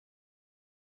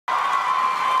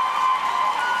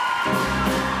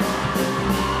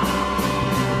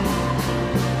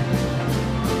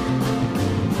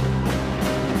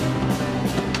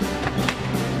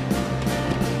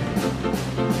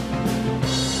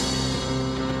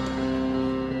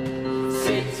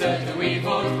dwi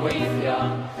fod gweithio,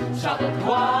 tra bod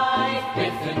gwaith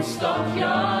byth yn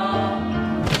stopio.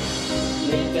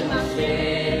 Nid yma lle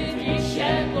dwi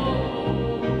eisiau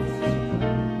bod.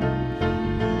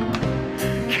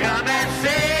 Come and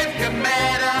save,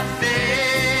 gymer a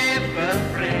sef y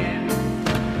ffrind.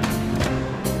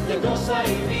 Dygosa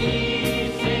I fi,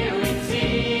 lle wyt ti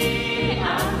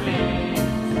am fynd.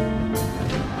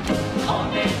 Ond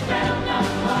nid fel na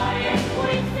mai yn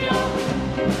gweithio.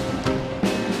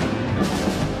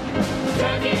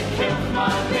 Dydy'r cylch ma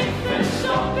byth yn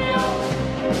stopio.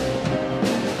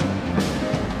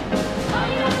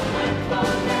 Mae'n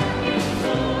gwybod newid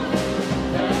trwy'r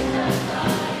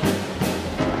dychyllau.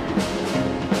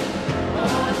 O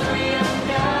dwi yn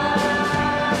gael.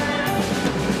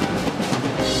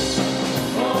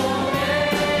 O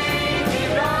wneud I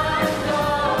rando.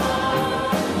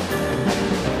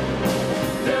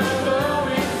 Dy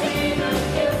fywyd sydd yn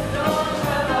gyffro'n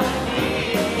cyfan ni.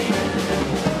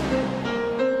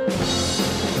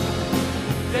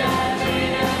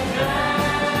 Defyn y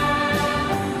dref,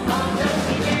 ond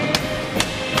dysgu ni.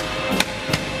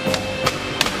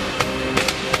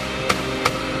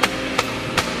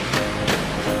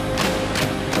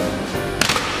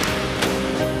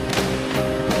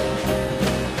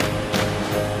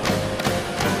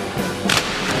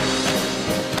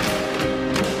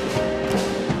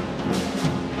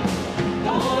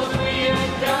 O dwi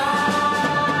yn gael.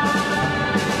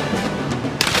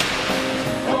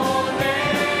 O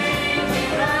wneud I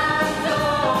rando.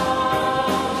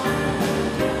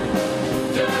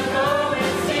 Dy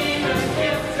fywyd sydd yn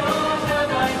gyffro'n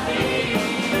cyfan ni.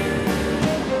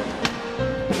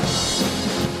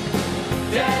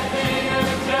 Defyn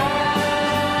y dref,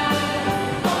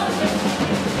 ond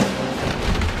dysgu ni.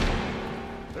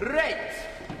 Reit,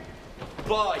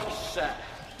 boys.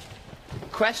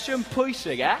 Cwestiwn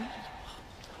pwysig,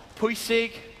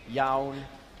 Pwysig iawn,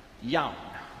 iawn.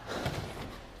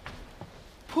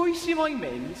 Pwy sy'n moyn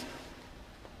mynd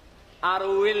ar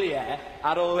wyliau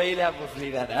ar ôl ei lefel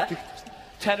flwydd yna?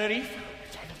 Tenerife?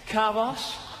 Cafos?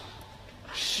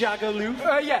 Shagaloo?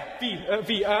 Fi,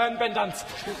 yn bendant.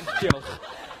 Diolch.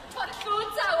 O'r llwn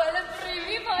tawel yn brif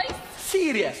I boes.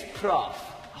 Serious, prof?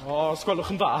 O,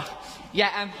 sgwelwch yn dda.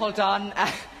 Hold on.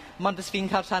 Mond ys fi'n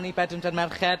cael rhannu bedrwm dyn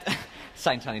merched.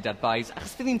 Sa'n rhannu dad boys,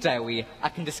 achos bydd hi'n dewi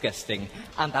ac yn disgusting.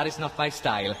 And that is not my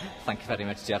style. Thank you very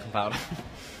much, diolch yn fawr.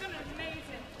 Good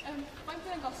amazing. Faint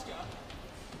yn gostio?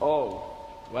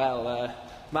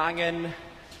 Mae angen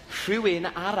rhywun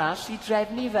arall I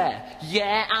drefnu fe.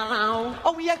 Alaw.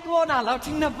 Go on, Alaw,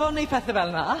 ti'n nybod neu pethau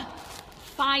fel na?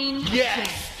 Fine.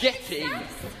 Yes, get in.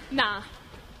 Na.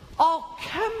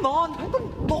 Come on, mae'n bod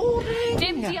boring.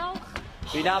 Dim diolch.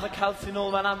 Fi'n am y cael sy'n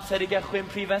ôl mewn amser I gychwyn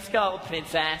prifysgol,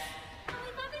 princess. Ai,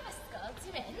 mam i'n ysgol,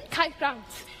 ti'n mynd?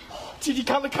 Caerdydd. Ti di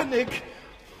cael y cynnig.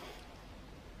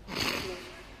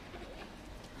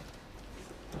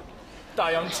 Da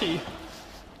iawn ti.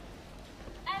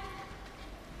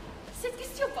 Sut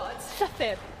gys ti wybod?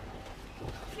 Llythyr.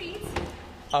 Pryd?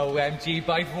 OMG,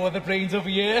 by four the brains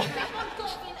over here. Fe bod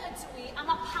gofyn ydw I, a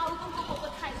mae pawb yn gwybod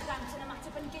bod Caerdydd yn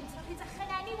ymateb yn gynt o'r hyd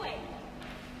allan anyway.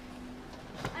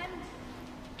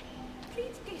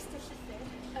 Pryd gys ti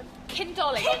llythyr?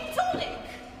 Cyndolig.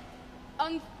 Cyndolig?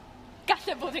 Ond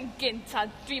gallai bod yn gynt a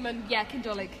dwi'n mynd,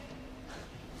 cyndolig.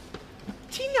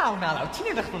 Ti'n iawn, Alaw? Ti'n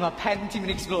edrych bod mae pen ti'n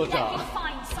mynd i explodio? Fi'n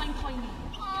ffain, sa'n poeni.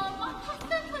 O, mae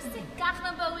pethau'n pwysicach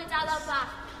mewn bywyd Alaw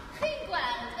bach. Chi'n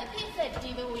gweld y peth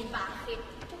ydy fy wyn bach chi.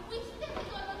 Weithio chi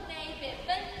gorfod gwneud be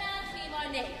bynnag chi moyn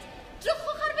wneud.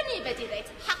 Drwchwch ar fy nebed I ddweud,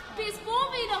 hapus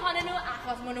bob un ohonyn nhw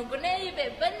achos maen nhw'n gwneud be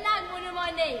bynnag maen nhw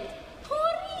moyn wneud.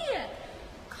 Pori!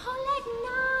 Coleg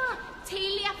na!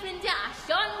 Teulu a ffrindiau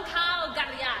allon cael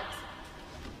gariad.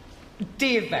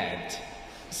 David,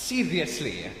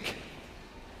 seriously?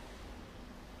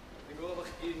 Fi'n gwybod bod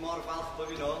chi mor falch bod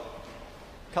fi'n ôl.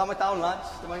 Calm it down, lads.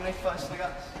 Dyma i'n gwneud ffys, na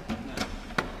gas.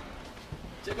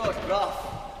 Ti'n gwybod, broff?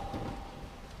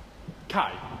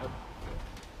 Cai,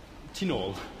 ti'n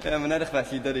ôl. Mae'n edrych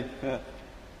felly, dydi.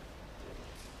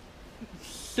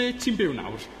 Lle ti'n byw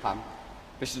nawr? Pam?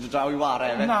 Bys ydw draw I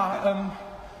ware, efe? Na,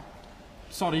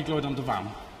 sori glywed am dy fam.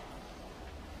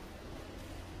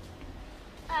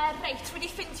 Reit, wedi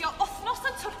ffindio wythnos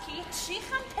yn Twrci,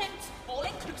 350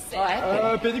 all-inclusive.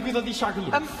 Be ddigwyddodd I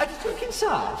Shagaloo? Ydy Twrci'n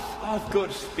saff? Wrth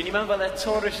gwrs, fi'n I mewn fel e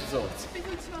tourist resort. Beth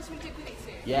wyt ti'n meddwl sy'n digwydd I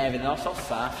ti? Fydd yn os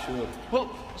saff, siŵr. Wel,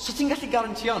 so ti'n gallu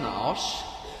garantio na, os?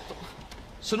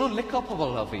 So nhw'n licio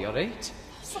pobl o fi, o reit?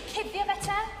 So cuddio fe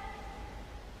te?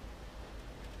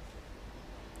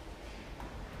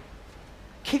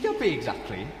 Cuddio be,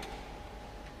 exactly?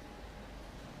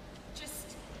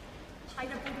 Just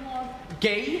paid o bod mor...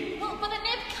 Gay? Wel, bydde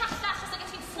neb callach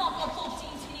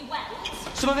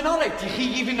So mae fe'n alright i chi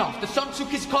i fi'n off, the son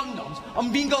took his condoms, ond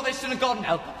fi'n gofyn yn y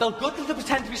gornel, fel good little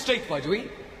pretend to be straight boy, dwi?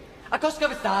 Ac os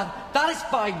gofyn that is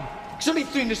fine. Cos o'n i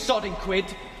thrin y sodding quid,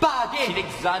 bag in. Ti'n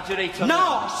exaggerate on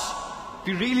Nos!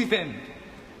 Fi really ddim.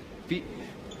 Fi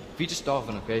just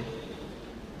ofyn, okay?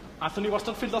 Athon ni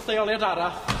wastad ffildo lleoliad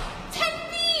arall.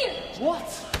 Tenni! What?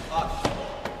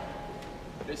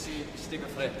 Beth sy'n stig o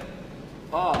ffrid?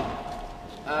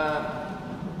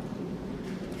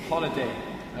 Holiday.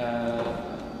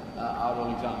 Ar ôl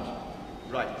exams.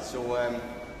 Right, so,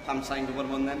 pam sa'n gwybod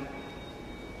hwn then?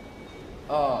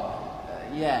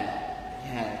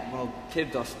 Wel,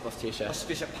 cyd os ti eisiau. Os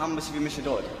fi eisiau pam bys i fi misio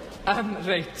dod?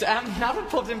 Reit, nawr yn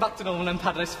pob dim back to normal yn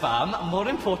Paradise Farm, more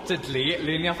importantly,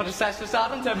 learning off our assessors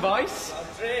ar yn ten, boys.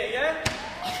 Dre, ie?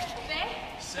 Be?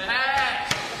 Ses!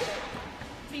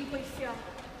 Fi'n gweithio.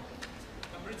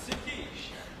 Cymryd sy'n gish.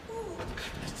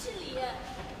 Actually,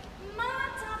 mae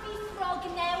da fi ffrog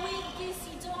newydd gys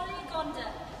i dorri y gonda.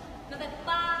 Mae fe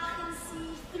bach yn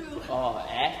see-through.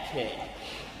 Epic.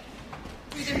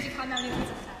 Dwi ddim wedi cael mewn i'r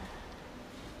ddechrau.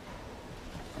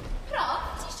 Prof,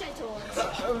 ti eisiau dod?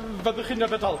 Fyddwch chi'n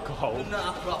yfed alcohol? Na,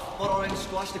 prof, mor oren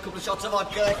squash, a couple of shots of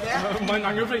vodka, ie? Mae'n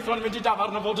angyfreithlon yn mynd i dafar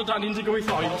na fod o dan 19 oed.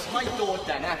 Os mai dod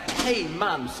den, Hey,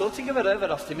 mam, so ti'n gyfer yfed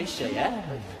os ti'n eisiau, ie?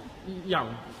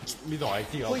 Iawn, mi ddoi,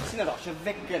 Pwy diolch. ti'n yr osio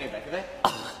fegan i fe, gyda?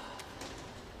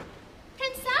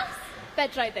 Princess?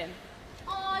 Fedrai ddim.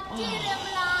 O, dir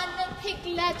ymlaen y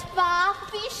piglet bach,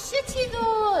 fi eisiau ti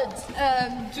ddod.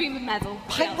 Dwi'n meddwl.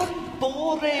 Pa'n bod yn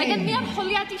boring. Mae gen mi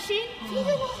arholiad i llun. Fi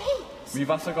ddim yn hyn. Mi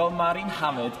fas o gael Mari'n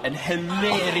Hamid yn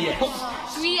hilarious.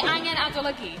 Dwi angen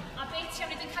adolygu. A be ti am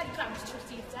wneud yn cael grant trwy'r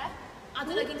dydd, te?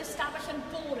 Adolygu'n ystafell yn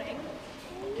boring.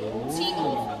 Ti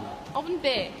ofn. Ofn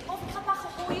be? Ofn cael bach o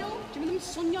hwyl. Dwi'n mynd yn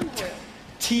swnio'n hwyl.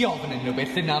 Ti ofyn unrhyw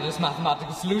beth yn aros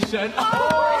mathematical solution.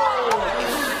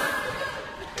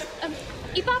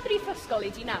 I ba brif ysgol i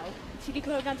di naw? Ti di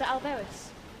clywed gan dy Alfewis?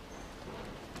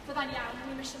 Fydda'n iawn,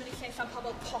 ni'n mysio mynd i lle llan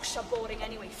pobl posh a boring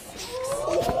anyway,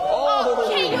 freaks.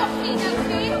 Cei o chi newch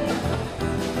chi!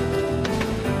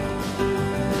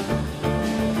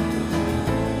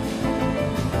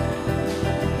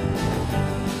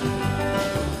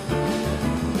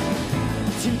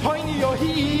 Ti'n poeni o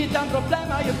hyd am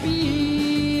broblemau y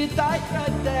byd a'i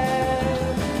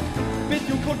pryder. Beth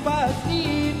yw'n pwrpas ni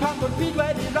pan bod byd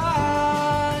wedi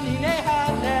rannu neu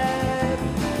hanner.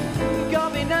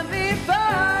 Gofyn am fi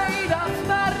ffaid os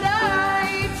mae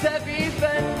rhaid tyfu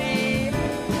fyny.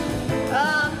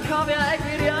 Am cofio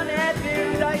egwirionedd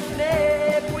fydd a'i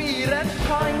sneb wir yn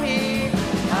poeni.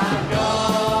 Ac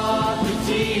os wyt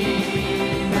ti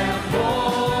mewn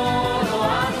ffordd o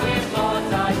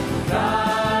anwybodau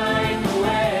rhaid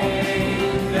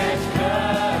dweud nes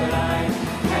cyrraedd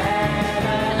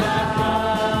heren a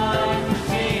rhaid wyt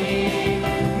ti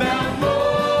mewn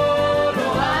ffordd o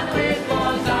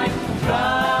anwybodau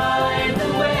rhaid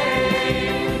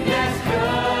dweud nes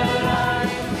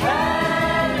cyrraedd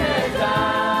heren a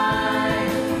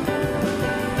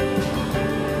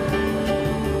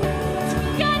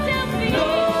Gadael fi! No,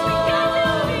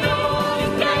 no,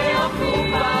 Gadael fi!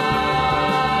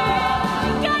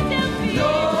 Gadael fi!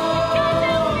 no,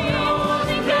 Gadael fi!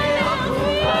 Gadael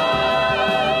fi!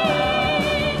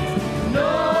 no,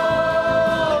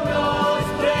 no es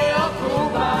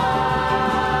preocupa.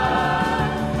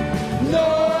 No,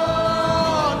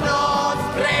 no es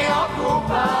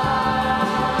preocupa.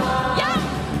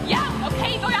 Iawn, oce,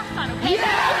 ddoi allan, oce?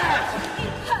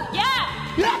 Ie!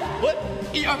 What?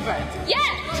 I yfed? Ie! I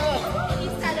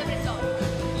celebrate on.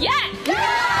 Ie!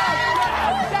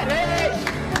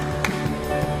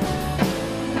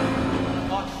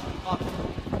 Osh,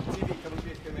 TV, cymryd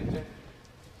beth gymryd, ie?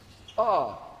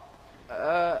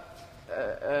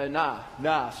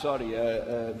 Na, sorry,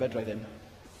 fedrai ddim.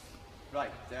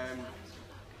 Right,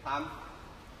 pam?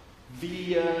 Fi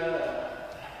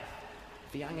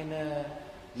angen,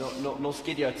 no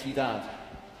sgidio ti dad.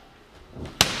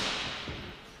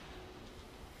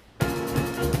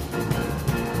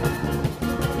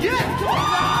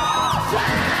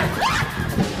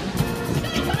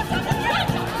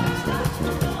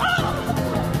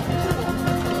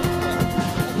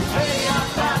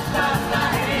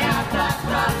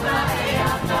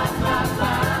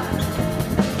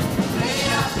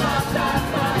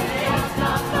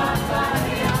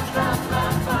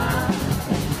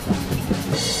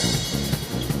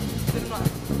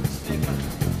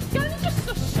 Gawn ni just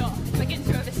swsio, mae gen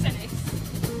ti o'r senis.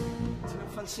 Ti'n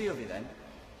ffansio fi, then?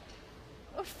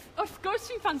 Wrth gwrs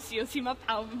fi'n ffansio ti, mae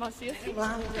pawb yn ffansio ti.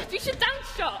 Dwi eisiau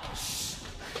dawnsio.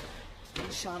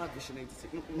 Mae'n siarad fi eisiau neud i ti.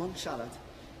 Mae'n siarad.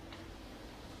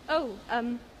 Oh,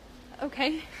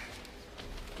 okay.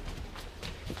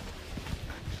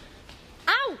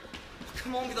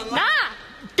 Come on, bydd o'n... Na!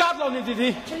 Gadlon iddi di.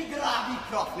 Cyn i grafu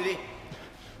prof, ni di.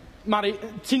 Mari,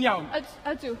 ti'n iawn?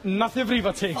 Ydw. Nath e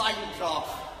frifo ti. Fain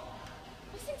prof.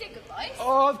 Beth sy'n digwydd, boys?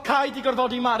 Oedd Cai di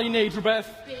gorfodi Mari wneud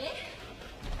rhywbeth. Be?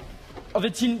 Oedd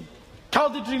ti'n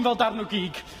cael dy drin fel darn o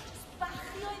gig.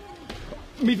 Bachu oedd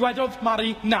yn... Mi ddwedodd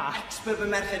Mari, na. Expert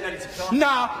fy merched na di ti prof.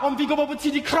 Na, ond fi gwybod bod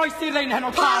ti di croesi'r lein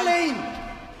heno. Pa lein?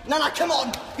 Na, come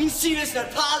on. Fi'n serious nawr,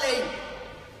 pa lein?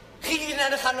 Chi gyd yn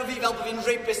edrych arno fi fel bod fi'n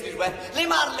rapist neu rhywbeth. Le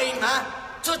mae'r lein, ha?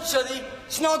 Twtsio ddi,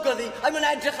 snogo ddi, I'm yn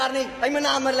edrych arni, I'm yn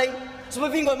am yr lein. So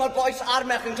mae fi'n gweld mae'r boes a'r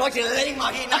merch yn troi ti'r lein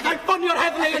ma hi. Ac a'i ffonio'r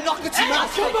heddlu. Ac yn nocio ti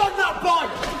mas. Come on, that boy!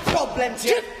 Problem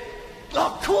ti. Oh,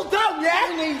 cool down, yeah?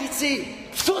 Yn neud i ti.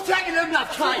 So ti angen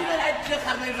ymladd, Cai? Ti'n yn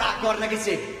edrych arni'n ragor nag i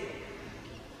ti.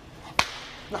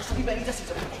 Nas fi benni da si.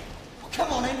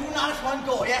 Come on, ein rhywun arall ma'n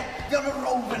go, ie? Fi o'n y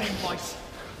row fan ein, boys.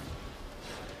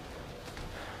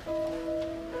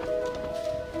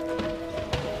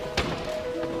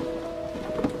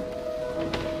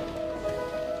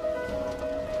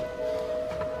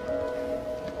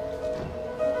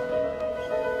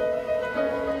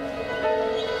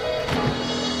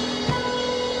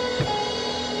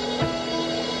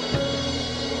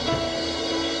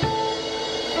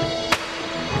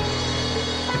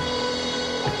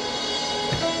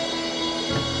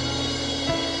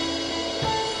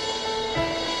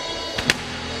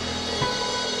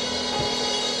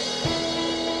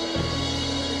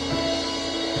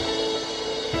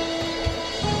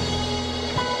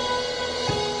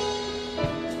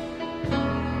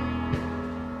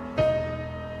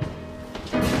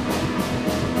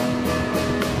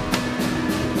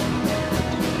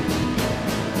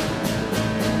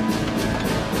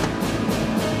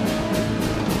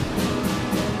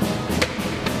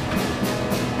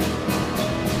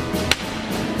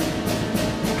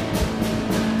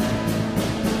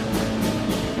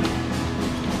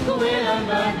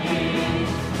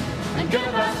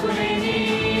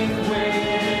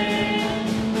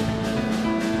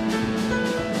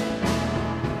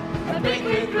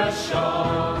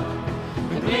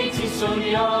 Yn gwneud ti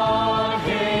swnio'n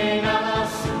hyn.